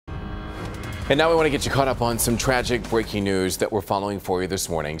And now we want to get you caught up on some tragic breaking news that we're following for you this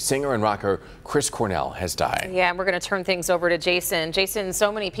morning. Singer and rocker Chris Cornell has died. Yeah, and we're going to turn things over to Jason. Jason,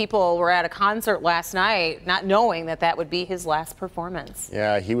 so many people were at a concert last night not knowing that that would be his last performance.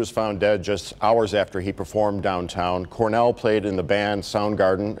 Yeah, he was found dead just hours after he performed downtown. Cornell played in the band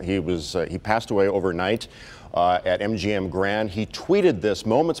Soundgarden. He passed away overnight at MGM Grand. He tweeted this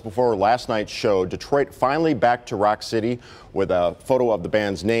moments before last night's show. Detroit finally back to Rock City, with a photo of the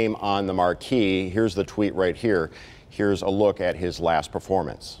band's name on the marquee. Here's the tweet right here. Here's a look at his last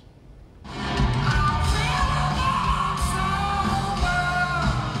performance.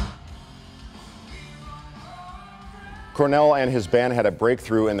 Cornell and his band had a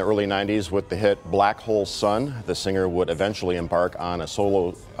breakthrough in the early 90s with the hit Black Hole Sun. The singer would eventually embark on a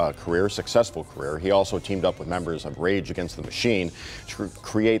solo successful career. He also teamed up with members of Rage Against the Machine to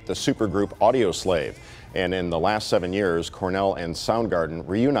create the supergroup Audioslave. And in the last 7 years, Cornell and Soundgarden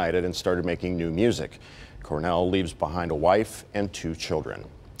reunited and started making new music. Cornell leaves behind a wife and 2 children.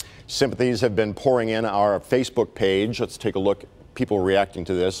 Sympathies have been pouring in our Facebook page. Let's take a look. People reacting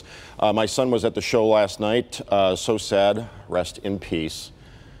to this. My son was at the show last night. So sad. Rest in peace.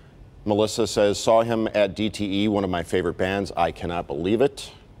 Melissa says, saw him at DTE, one of my favorite bands. I cannot believe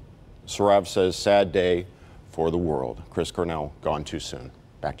it. Sarav says, sad day for the world. Chris Cornell, gone too soon.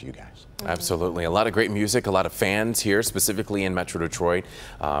 Back to you guys. Absolutely. A lot of great music, a lot of fans here, specifically in Metro Detroit.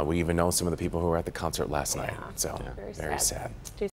 We even know some of the people who were at the concert last night. So, very sad.